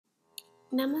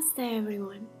Namaste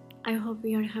everyone. I hope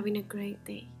you are having a great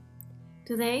day.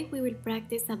 Today we will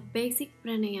practice a basic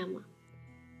pranayama.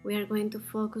 We are going to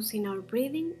focus in our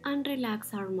breathing and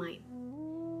relax our mind.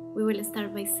 We will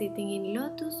start by sitting in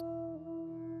lotus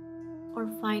or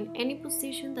find any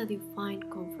position that you find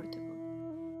comfortable.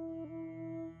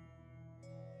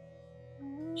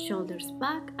 Shoulders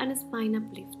back and spine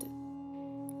uplifted.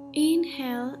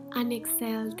 Inhale and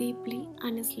exhale deeply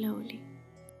and slowly.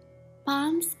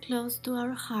 Palms close to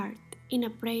our heart in a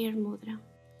prayer mudra.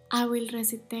 I will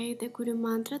recitate the Guru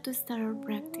mantra to start our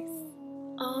practice.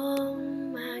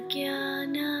 Om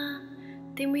Jnana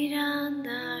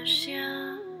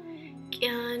Timirandasya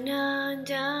Jnana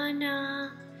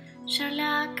Jana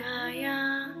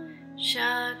Shalakaya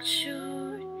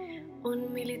Chakshur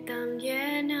Unmilitam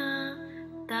Yena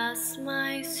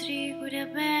Tasmai Sri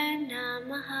Gurave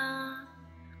Namaha.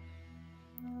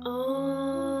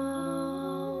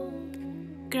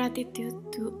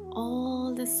 Gratitude to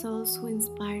all the souls who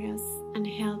inspire us and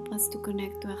help us to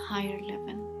connect to a higher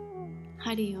level.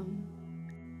 Hari Om.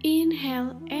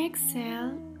 Inhale,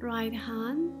 exhale, right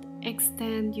hand,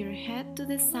 extend your head to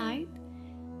the side.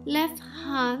 Left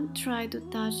hand, try to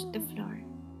touch the floor.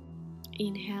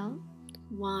 Inhale,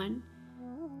 1,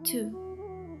 2,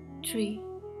 3,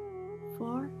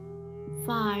 4,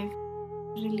 5.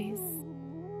 Release.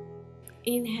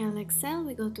 Inhale, exhale,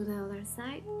 we go to the other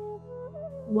side.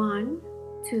 1,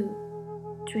 2,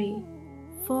 3,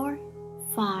 4,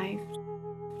 5.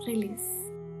 Release.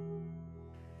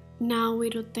 Now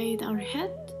we rotate our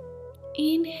head.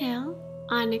 Inhale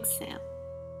and exhale.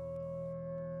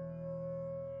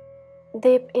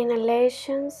 Deep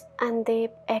inhalations and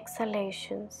deep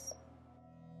exhalations.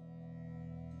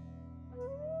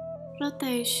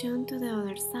 Rotation to the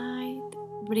other side.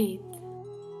 Breathe.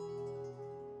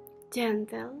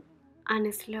 Gentle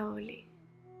and slowly.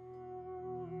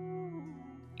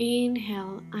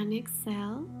 Inhale and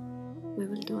exhale. We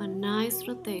will do a nice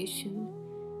rotation.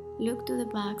 Look to the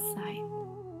back side.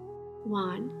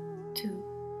 1, 2,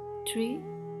 3,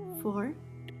 4.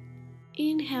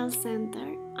 Inhale,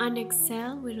 center, and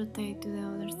exhale, we rotate to the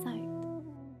other side.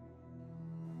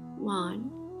 1,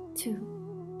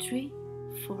 2, 3,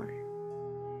 4.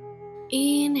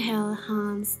 Inhale,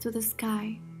 hands to the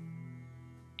sky.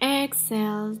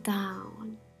 Exhale,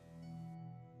 down.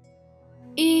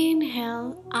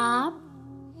 Inhale, up.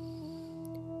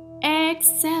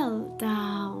 Exhale,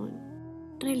 down.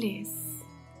 Release.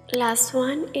 Last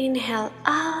one, inhale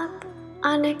up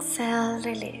and exhale,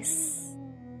 release.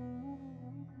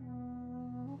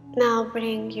 Now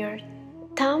bring your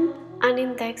thumb and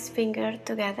index finger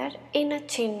together in a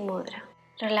chin mudra.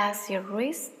 Relax your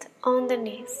wrist on the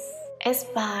knees,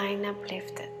 spine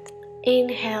uplifted.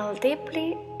 Inhale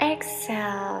deeply,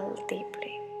 exhale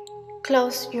deeply.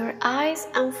 Close your eyes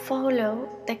and follow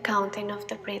the counting of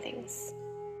the breathings.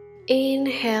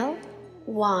 Inhale,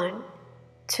 1,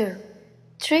 2,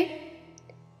 3.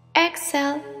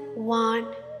 Exhale, 1,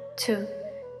 2,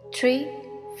 3,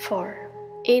 4.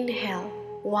 Inhale,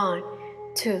 1,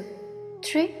 2,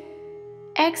 3.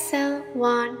 Exhale,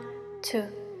 1, 2,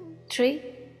 3,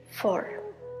 4.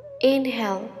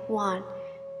 Inhale, 1,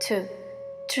 2,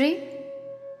 3.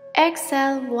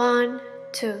 Exhale, 1,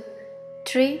 2,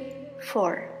 3,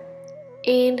 4.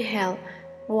 Inhale,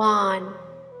 1,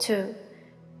 2,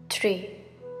 3,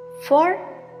 4.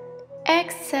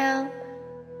 Exhale,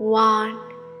 1,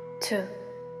 2,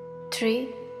 3,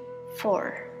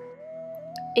 4.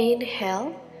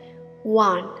 Inhale,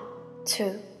 1,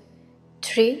 2,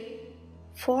 3,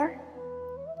 4.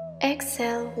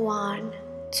 Exhale, 1,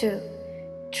 2,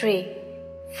 3,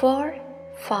 4,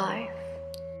 5.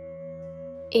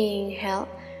 Inhale,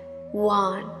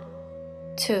 1,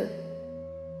 2,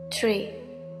 3,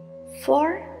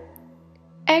 4.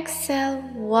 Exhale,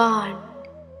 1,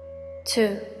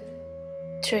 2,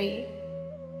 3,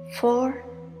 4,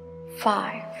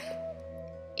 5.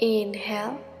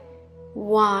 Inhale,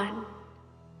 1,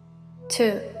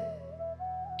 2,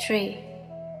 3,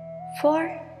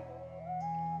 4.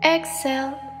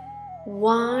 Exhale,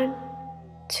 1,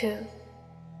 2,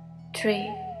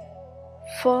 3,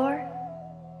 4,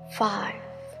 5.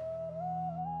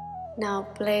 Now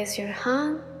place your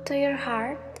hand to your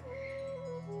heart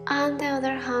and the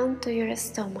other hand to your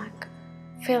stomach.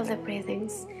 Feel the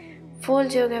breathings. Full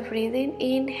yoga breathing,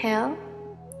 inhale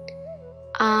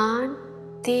and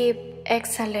deep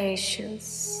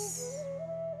exhalations.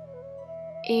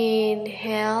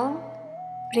 Inhale,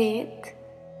 breathe.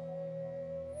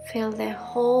 Feel the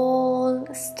whole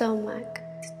stomach,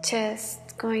 the chest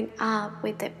going up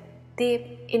with the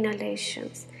deep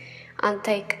inhalations. And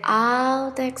take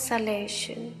out the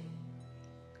exhalation.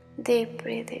 Deep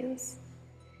breathings.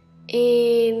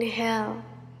 Inhale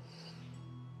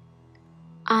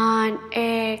and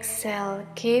exhale.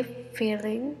 Keep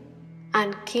feeling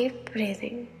and keep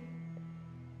breathing.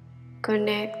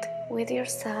 Connect with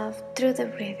yourself through the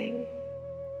breathing.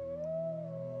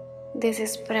 This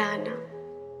is prana.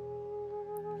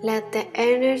 Let the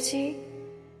energy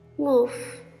move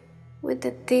with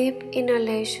the deep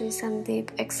inhalations and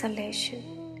deep exhalation.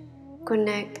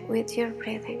 Connect with your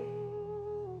breathing.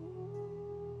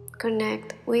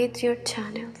 Connect with your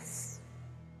channels.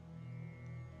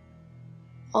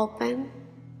 Open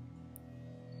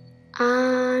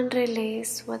and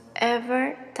release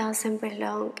whatever doesn't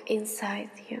belong inside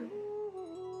you.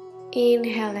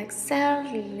 Inhale, exhale,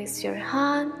 release your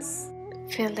hands.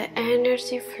 Feel the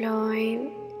energy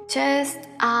flowing. Chest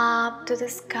up to the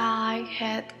sky,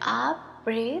 head up,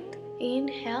 breathe.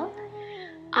 Inhale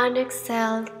and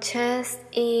exhale, chest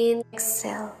in,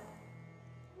 exhale.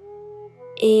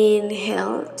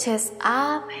 Inhale, chest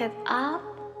up, head up.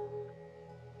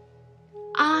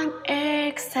 And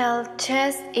exhale,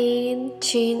 chest in,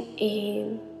 chin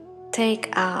in. Take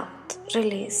out,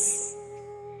 release.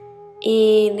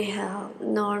 Inhale,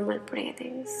 normal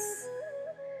breathings.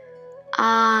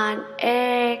 And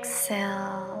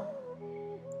exhale,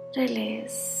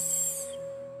 release.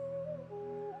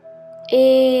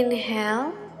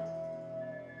 Inhale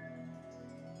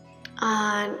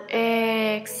and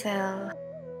exhale.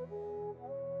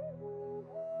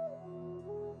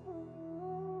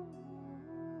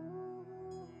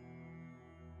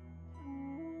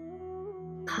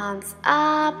 Hands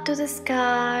up to the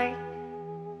sky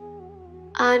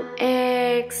and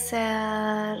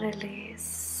exhale,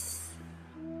 release.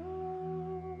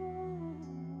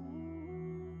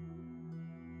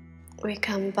 We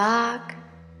come back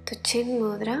to Chin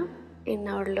Mudra in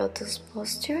our lotus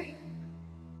posture.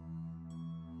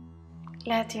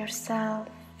 Let yourself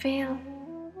feel,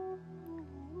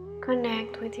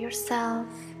 connect with yourself.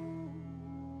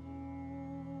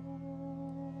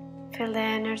 Feel the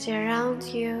energy around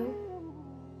you.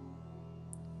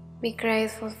 Be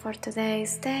grateful for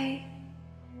today's day.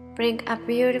 Bring a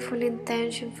beautiful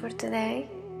intention for today.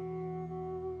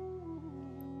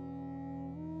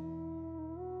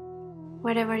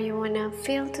 Whatever you want to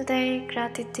feel today,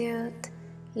 gratitude,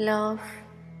 love,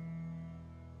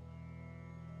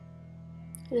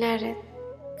 let it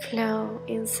flow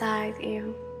inside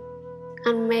you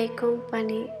and make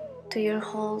company to your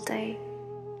whole day.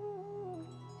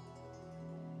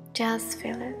 Just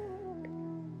feel it.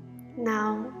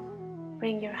 Now,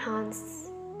 bring your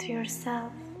hands to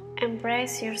yourself.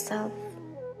 Embrace yourself.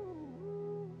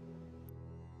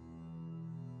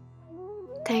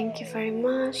 Thank you very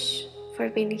much for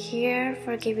being here,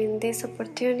 for giving this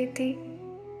opportunity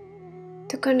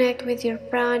to connect with your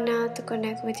prana, to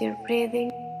connect with your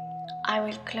breathing. I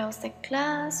will close the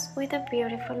class with a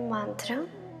beautiful mantra.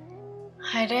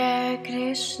 Hare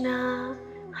Krishna,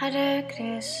 Hare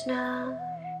Krishna,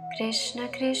 Krishna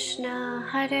Krishna,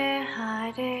 Hare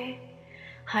Hare,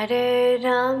 Hare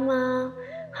Rama,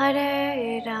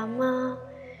 Hare Rama,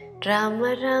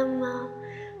 Rama Rama,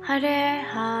 Hare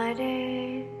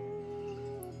Hare.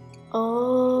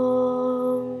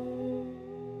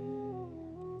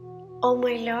 Oh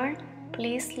my Lord,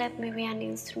 please let me be an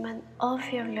instrument of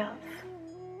your love.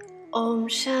 Om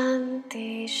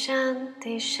Shanti,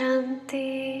 Shanti, Shanti.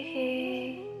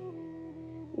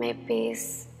 May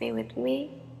peace be with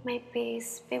me, may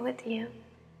peace be with you.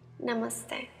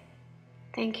 Namaste.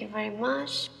 Thank you very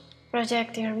much.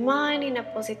 Project your mind in a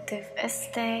positive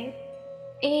state.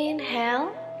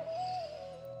 Inhale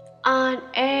and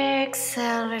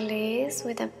exhale, release.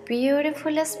 With a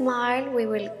beautiful smile, we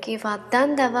will give a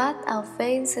dandavat of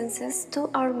obeisances to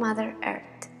our Mother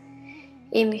Earth.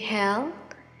 Inhale,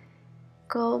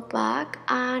 go back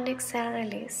and exhale,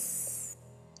 release.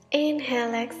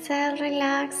 Inhale, exhale,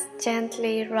 relax.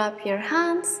 Gently rub your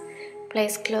hands.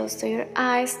 Place close to your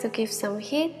eyes to give some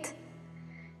heat.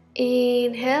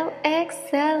 Inhale,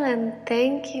 exhale, and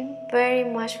thank you very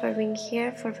much for being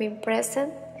here, for being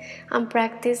present, and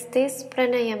practice this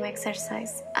pranayama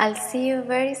exercise. I'll see you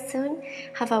very soon.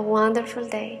 Have a wonderful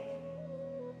day.